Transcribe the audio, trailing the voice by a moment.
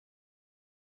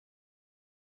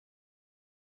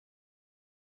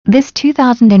This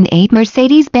 2008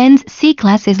 Mercedes-Benz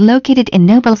C-Class is located in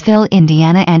Noblesville,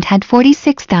 Indiana and had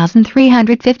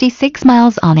 46,356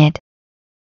 miles on it.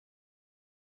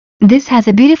 This has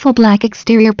a beautiful black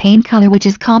exterior paint color which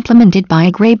is complemented by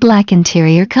a gray-black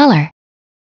interior color.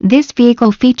 This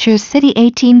vehicle features City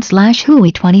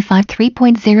 18/Hui 25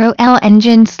 3.0L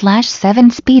engine /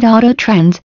 7-speed auto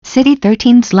trans, City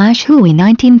 13/Hui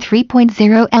 19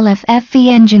 3.0L FFV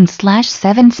engine /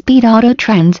 7-speed auto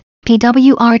trans,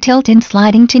 PWR tilt-in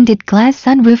sliding tinted glass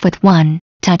sunroof with 1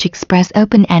 touch express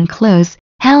open and close,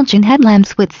 halogen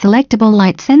headlamps with selectable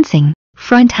light sensing,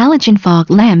 front halogen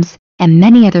fog lamps, and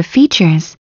many other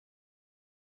features.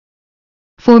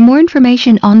 For more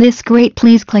information on this great,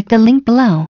 please click the link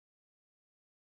below.